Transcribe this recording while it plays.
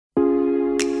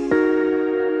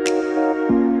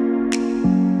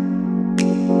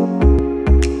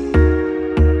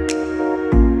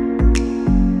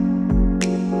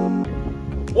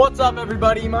What's up,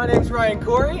 everybody? My name's Ryan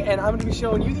Coury, and I'm going to be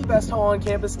showing you the best hall on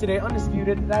campus today,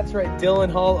 undisputed. That's right, Dillon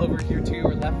Hall over here to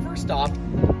your left. First off,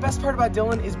 the best part about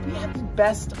Dillon is we have the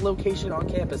best location on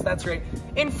campus. That's right,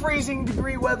 in freezing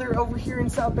degree weather over here in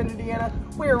South Bend, Indiana,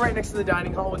 we are right next to the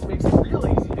dining hall, which makes it real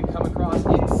easy to come across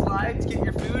in slides, get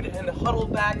your food, and huddle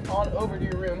back on over to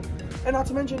your room. And not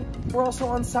to mention, we're also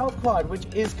on South Quad, which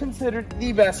is considered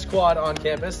the best quad on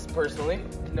campus, personally.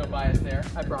 No bias there,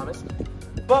 I promise.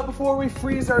 But before we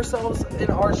freeze ourselves in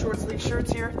our short sleeve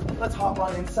shirts here, let's hop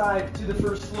on inside to the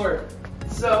first floor.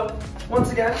 So,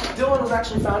 once again, Dillon was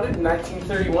actually founded in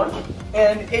 1931,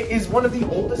 and it is one of the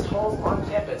oldest halls on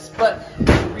campus, but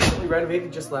recently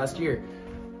renovated just last year.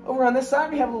 Over on this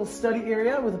side, we have a little study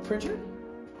area with a printer,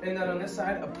 and then on this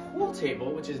side, a pool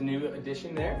table, which is new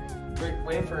addition there. Great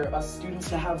way for us students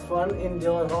to have fun in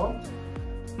Dillon Hall.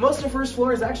 Most of the first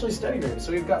floor is actually study rooms,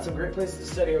 so we've got some great places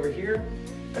to study over here.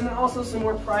 And then also some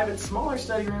more private, smaller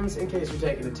study rooms in case you're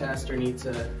taking a test or need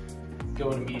to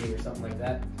go in a meeting or something like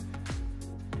that.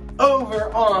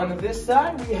 Over on this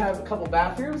side, we have a couple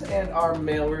bathrooms and our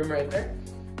mailroom right there.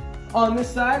 On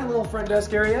this side, a little front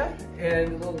desk area and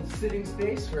a little sitting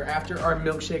space for after our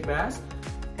milkshake mass.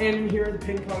 And in here, the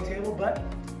ping pong table, but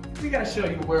we gotta show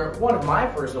you where one of my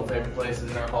personal favorite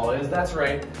places in our hall is. That's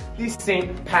right, the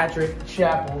St. Patrick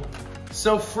Chapel.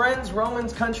 So friends,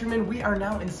 Romans, countrymen, we are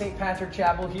now in St. Patrick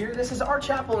Chapel here. This is our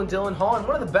chapel in Dillon Hall, and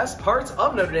one of the best parts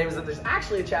of Notre Dame is that there's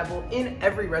actually a chapel in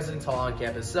every residence hall on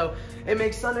campus. So it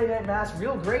makes Sunday night mass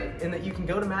real great in that you can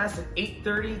go to mass at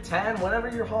 8:30, 10, whenever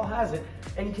your hall has it,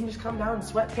 and you can just come down in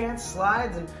sweatpants,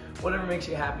 slides, and whatever makes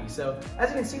you happy. So as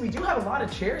you can see, we do have a lot of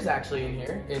chairs actually in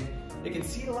here, and it can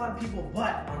seat a lot of people,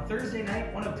 but on Thursday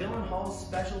night, one of Dillon Hall's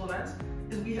special events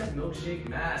is we have milkshake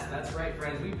mass. That's right,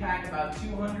 friends. We pack about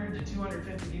 200 to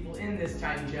 250 people in this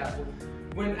tiny chapel.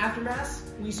 When after mass,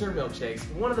 we serve milkshakes.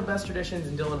 One of the best traditions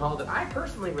in Dillon Hall that I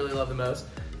personally really love the most,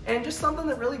 and just something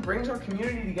that really brings our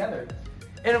community together.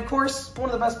 And of course, one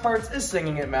of the best parts is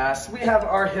singing at mass. We have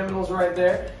our hymnals right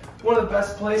there. One of the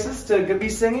best places to be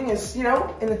singing is, you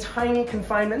know, in the tiny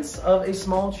confinements of a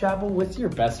small chapel with your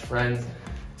best friends.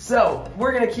 So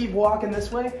we're gonna keep walking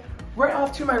this way. Right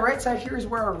off to my right side here is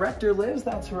where our rector lives.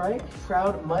 That's right,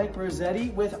 proud Mike Rossetti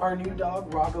with our new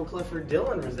dog, Rocco Clifford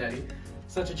Dillon Rossetti.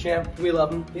 Such a champ, we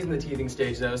love him. He's in the teething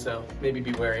stage though, so maybe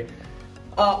be wary.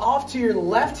 Off to your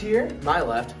left here, my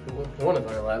left, one of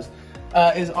our lefts,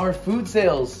 is our food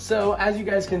sales. So as you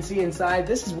guys can see inside,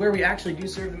 this is where we actually do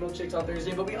serve the milkshakes on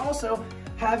Thursday, but we also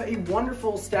have a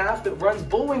wonderful staff that runs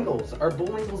Bullwingles. Our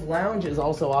Bullwingles Lounge is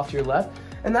also off to your left.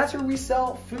 And that's where we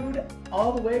sell food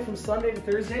all the way from Sunday to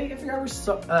Thursday. If you're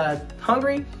ever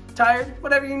hungry, tired,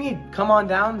 whatever you need, come on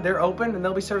down. They're open and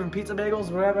they'll be serving pizza bagels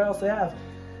and whatever else they have.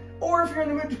 Or if you're in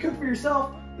the mood to cook for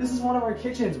yourself, this is one of our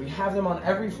kitchens. We have them on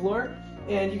every floor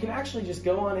and you can actually just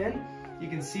go on in. You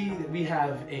can see that we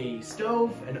have a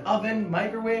stove, an oven,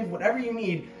 microwave, whatever you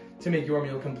need to make your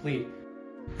meal complete.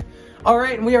 All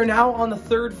right, and we are now on the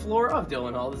third floor of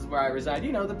Dillon Hall. This is where I reside,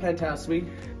 you know, the penthouse suite.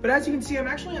 But as you can see, I'm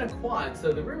actually in a quad.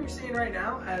 So the room you're seeing right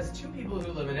now has two people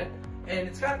who live in it, and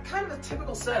it's got kind of a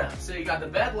typical setup. So you got the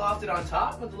bed lofted on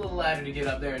top with a little ladder to get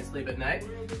up there and sleep at night.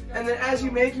 And then as you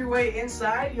make your way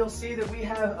inside, you'll see that we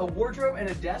have a wardrobe and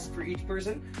a desk for each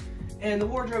person. And the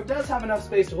wardrobe does have enough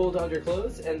space to hold all your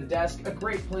clothes, and the desk, a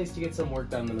great place to get some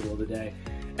work done in the middle of the day.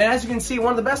 And as you can see,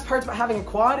 one of the best parts about having a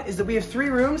quad is that we have 3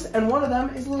 rooms, and one of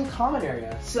them is a little common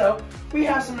area. So we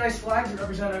have some nice flags that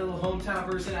represent our little hometown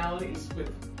personalities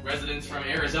with residents from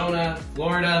Arizona,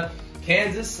 Florida,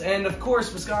 Kansas, and of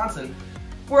course, Wisconsin.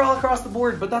 We're all across the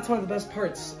board, but that's one of the best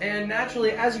parts. And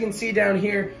naturally, as you can see down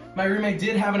here, my roommate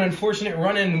did have an unfortunate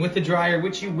run-in with the dryer,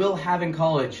 which you will have in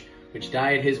college, which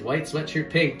dyed his white sweatshirt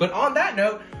pink. But on that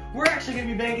note, we're actually gonna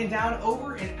be banking down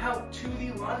over and out to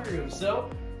the laundry room. So,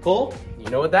 Cole, you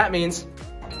know what that means.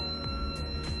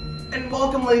 And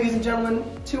welcome, ladies and gentlemen,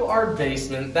 to our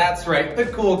basement. That's right, the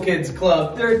Cool Kids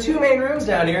Club. There are 2 main rooms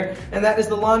down here, and that is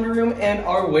the laundry room and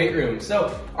our weight room.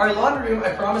 So our laundry room, I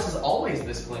promise, is always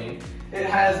this clean. It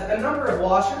has a number of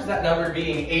washers, that number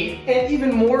being 8, and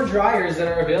even more dryers that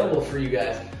are available for you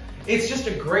guys. It's just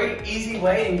a great, easy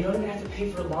way, and you don't even have to pay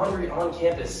for laundry on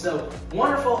campus. So,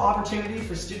 wonderful opportunity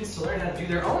for students to learn how to do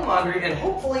their own laundry and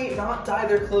hopefully not dye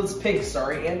their clothes pink.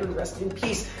 Sorry, Andrew, rest in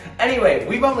peace. Anyway,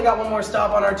 we've only got one more stop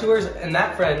on our tours, and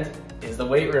that, friend, is the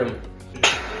weight room.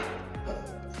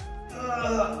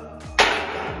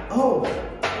 Oh,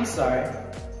 I'm sorry.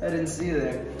 I didn't see you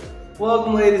there.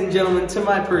 Welcome, ladies and gentlemen, to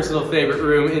my personal favorite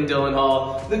room in Dillon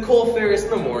Hall, the Cole Ferris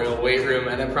Memorial Weight Room,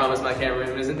 and I promise my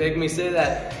cameraman isn't making me say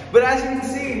that. But as you can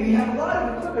see, we have a lot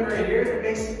of equipment right here that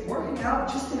makes working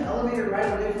out just an elevator right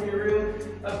away from your room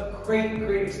a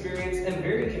great experience and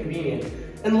very convenient.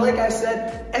 And like I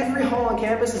said, every hall on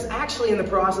campus is actually in the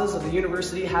process of the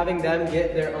university having them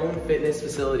get their own fitness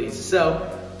facilities.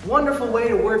 So, wonderful way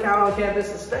to work out on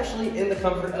campus, especially in the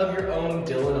comfort of your own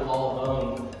Dillon Hall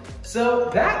home. So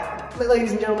that,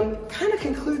 ladies and gentlemen, kind of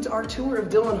concludes our tour of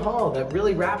Dillon Hall. That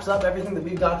really wraps up everything that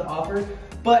we've got to offer.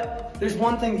 But there's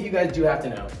one thing that you guys do have to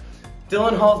know.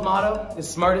 Dillon Hall's motto is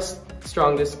smartest,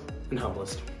 strongest, and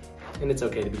humblest. And it's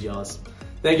okay to be jealous.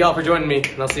 Thank y'all for joining me,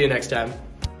 and I'll see you next time.